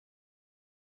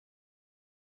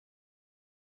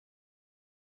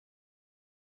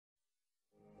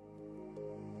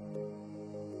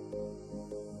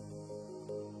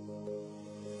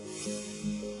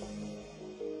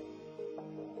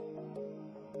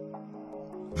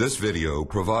This video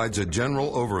provides a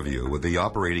general overview with the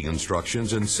operating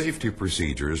instructions and safety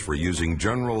procedures for using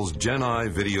General's Gen-I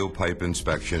video pipe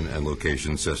inspection and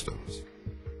location systems.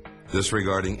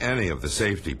 Disregarding any of the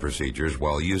safety procedures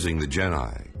while using the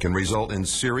Gen-I can result in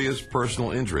serious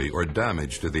personal injury or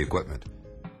damage to the equipment.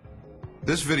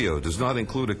 This video does not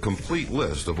include a complete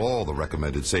list of all the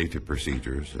recommended safety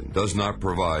procedures and does not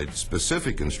provide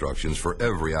specific instructions for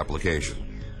every application.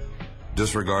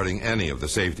 Disregarding any of the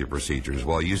safety procedures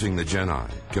while using the Gen-I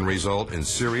can result in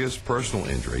serious personal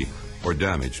injury or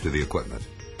damage to the equipment.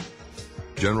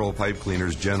 General Pipe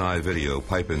Cleaner's Gen-I video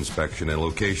pipe inspection and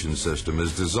location system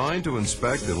is designed to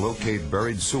inspect and locate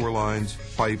buried sewer lines,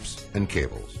 pipes, and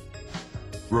cables.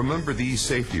 Remember these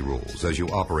safety rules as you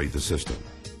operate the system.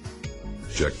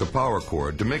 Check the power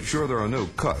cord to make sure there are no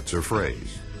cuts or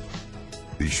frays.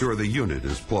 Be sure the unit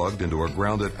is plugged into a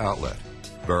grounded outlet.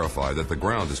 Verify that the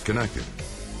ground is connected.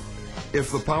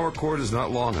 If the power cord is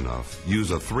not long enough, use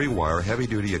a 3-wire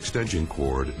heavy-duty extension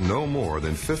cord no more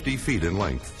than 50 feet in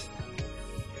length.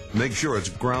 Make sure its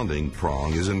grounding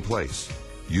prong is in place.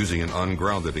 Using an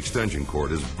ungrounded extension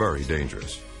cord is very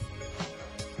dangerous.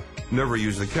 Never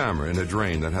use the camera in a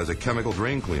drain that has a chemical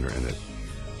drain cleaner in it.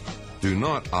 Do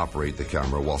not operate the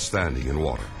camera while standing in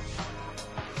water.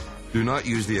 Do not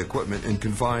use the equipment in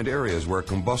confined areas where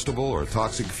combustible or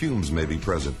toxic fumes may be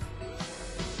present.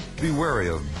 Be wary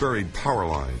of buried power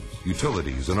lines,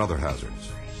 utilities, and other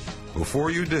hazards.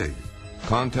 Before you dig,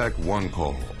 contact One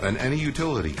Call and any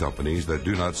utility companies that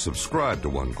do not subscribe to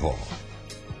One Call.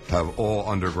 Have all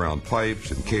underground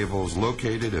pipes and cables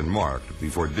located and marked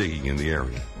before digging in the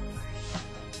area.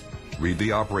 Read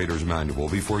the operator's manual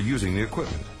before using the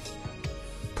equipment.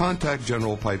 Contact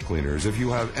General Pipe Cleaners if you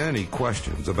have any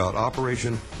questions about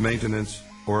operation, maintenance,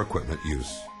 or equipment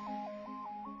use.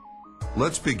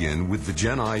 Let's begin with the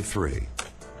Gen-I 3.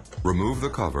 Remove the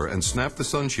cover and snap the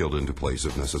sun shield into place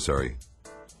if necessary.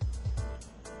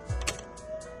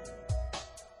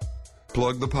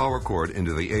 Plug the power cord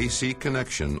into the AC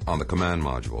connection on the command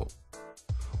module.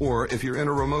 Or if you're in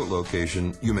a remote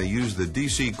location, you may use the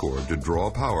DC cord to draw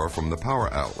power from the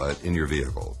power outlet in your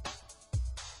vehicle.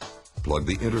 Plug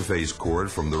the interface cord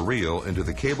from the reel into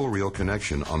the cable reel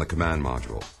connection on the command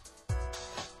module.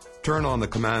 Turn on the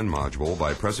command module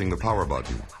by pressing the power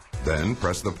button. Then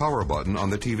press the power button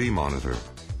on the TV monitor.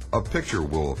 A picture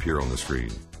will appear on the screen.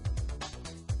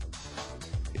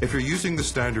 If you're using the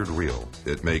standard reel,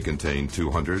 it may contain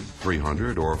 200,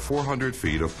 300, or 400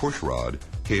 feet of push rod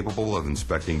capable of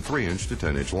inspecting 3-inch to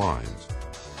 10-inch lines.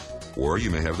 Or you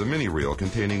may have the mini reel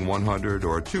containing 100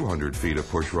 or 200 feet of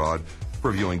push rod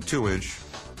for viewing 2-inch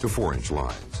to 4-inch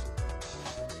lines.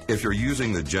 If you're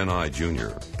using the Gen-I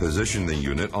Junior, position the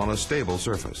unit on a stable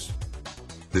surface.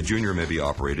 The Junior may be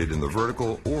operated in the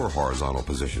vertical or horizontal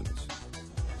positions.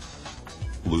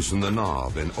 Loosen the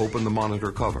knob and open the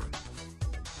monitor cover.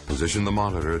 Position the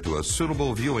monitor to a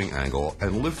suitable viewing angle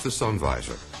and lift the sun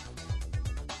visor.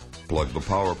 Plug the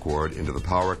power cord into the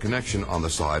power connection on the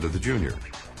side of the Junior.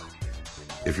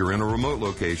 If you're in a remote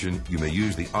location, you may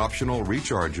use the optional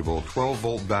rechargeable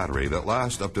 12-volt battery that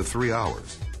lasts up to 3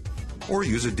 hours. Or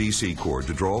use a DC cord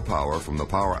to draw power from the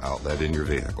power outlet in your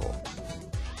vehicle.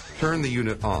 Turn the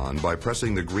unit on by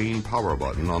pressing the green power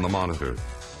button on the monitor.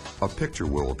 A picture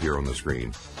will appear on the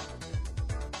screen.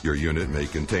 Your unit may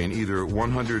contain either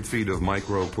 100 feet of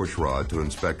micro push rod to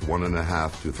inspect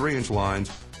 1.5 to 3-inch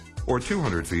lines, or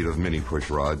 200 feet of mini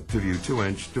push rod to view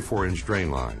 2-inch to 4-inch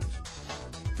drain lines.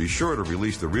 Be sure to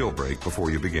release the reel brake before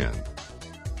you begin.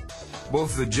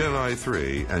 Both the Gen-I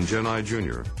 3 and Gen-I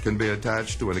Junior can be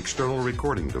attached to an external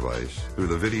recording device through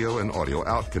the video and audio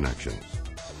out connections.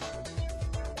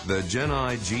 The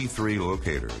Gen-I G3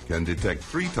 locator can detect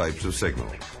 3 types of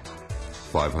signals: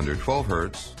 512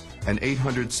 Hz and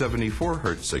 874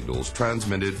 Hz signals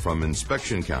transmitted from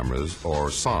inspection cameras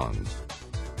or SONs,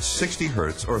 60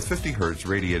 Hz or 50 Hz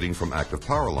radiating from active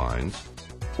power lines,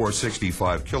 or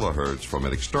 65 kilohertz from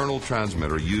an external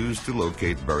transmitter used to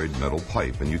locate buried metal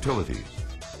pipe and utilities.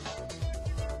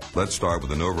 Let's start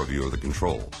with an overview of the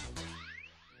controls.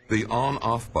 The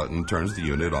on-off button turns the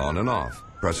unit on and off.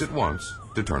 Press it once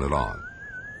to turn it on.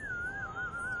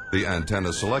 The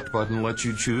antenna select button lets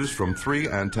you choose from 3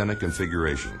 antenna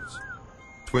configurations.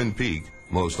 Twin peak,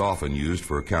 most often used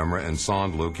for camera and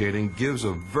sonde locating, gives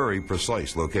a very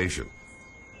precise location.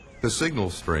 The signal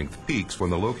strength peaks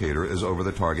when the locator is over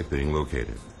the target being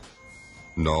located.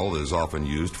 Null is often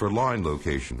used for line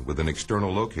location with an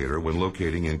external locator when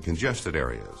locating in congested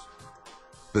areas.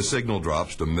 The signal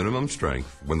drops to minimum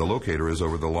strength when the locator is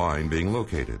over the line being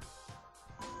located.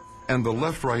 And the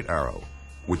left-right arrow,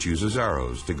 which uses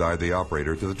arrows to guide the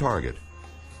operator to the target.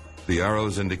 The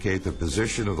arrows indicate the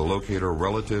position of the locator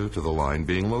relative to the line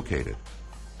being located.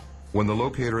 When the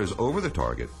locator is over the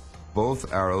target,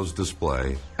 both arrows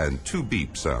display and two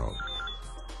beeps sound.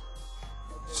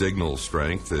 Signal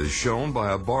strength is shown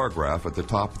by a bar graph at the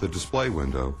top of the display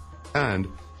window and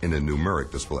in a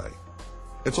numeric display.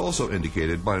 It's also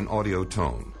indicated by an audio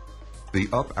tone. The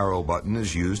up arrow button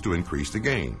is used to increase the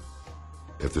gain.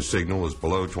 If the signal is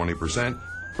below 20%,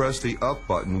 press the up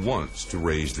button once to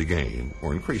raise the gain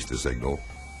or increase the signal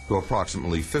to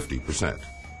approximately 50%.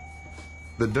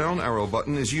 The down arrow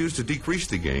button is used to decrease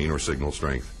the gain or signal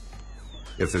strength.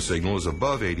 If the signal is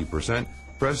above 80%,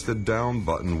 press the down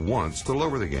button once to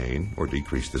lower the gain or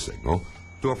decrease the signal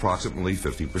to approximately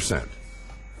 50%.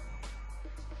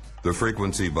 The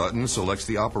frequency button selects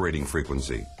the operating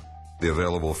frequency. The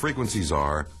available frequencies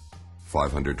are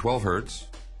 512 Hz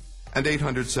and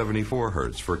 874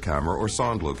 Hz for camera or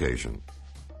sound location,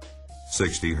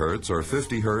 60 Hz or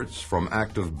 50 Hz from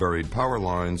active buried power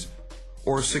lines,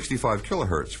 or 65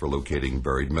 kHz for locating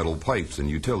buried metal pipes and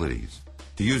utilities.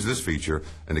 To use this feature,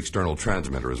 an external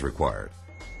transmitter is required.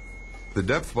 The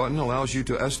depth button allows you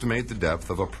to estimate the depth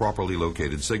of a properly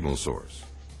located signal source.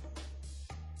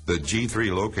 The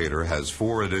G3 locator has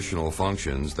 4 additional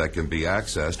functions that can be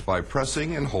accessed by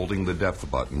pressing and holding the depth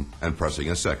button and pressing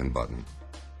a second button.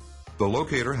 The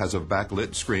locator has a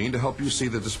backlit screen to help you see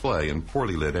the display in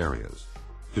poorly lit areas.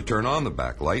 To turn on the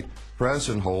backlight, press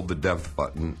and hold the depth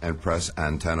button and press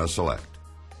Antenna Select.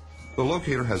 The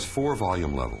locator has 4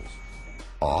 volume levels: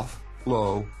 off,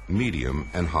 low, medium,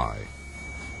 and high.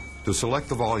 To select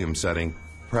the volume setting,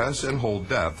 press and hold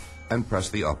depth and press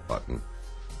the up button.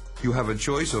 You have a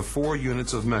choice of 4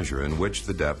 units of measure in which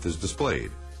the depth is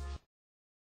displayed.